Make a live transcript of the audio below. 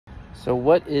So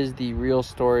what is the real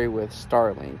story with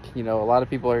Starlink? You know, a lot of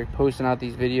people are posting out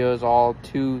these videos, all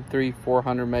 200, 300,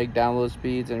 400 meg download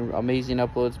speeds and amazing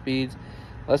upload speeds.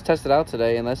 Let's test it out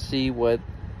today and let's see what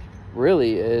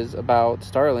really is about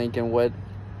Starlink and what,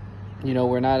 you know,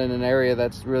 we're not in an area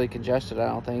that's really congested, I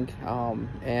don't think,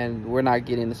 and we're not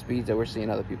getting the speeds that we're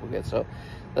seeing other people get. So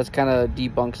let's kind of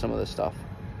debunk some of this stuff.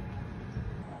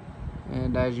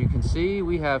 And as you can see,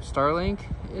 we have Starlink.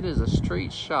 It is a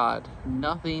straight shot,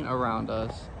 nothing around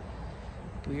us.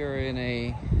 We are in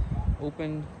a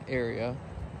open area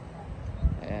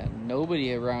and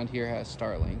nobody around here has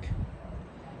Starlink.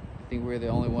 I think we're the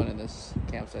only one in this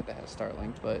campsite that has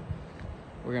Starlink, but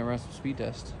we're gonna run some speed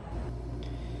tests.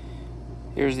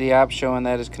 Here's the app showing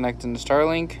that it's connecting to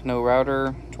Starlink, no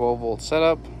router, 12-volt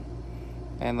setup.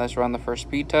 And let's run the first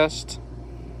speed test.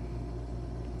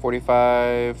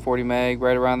 45, 40 meg,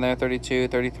 right around there, 32,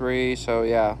 33. So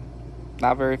yeah,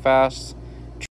 not very fast.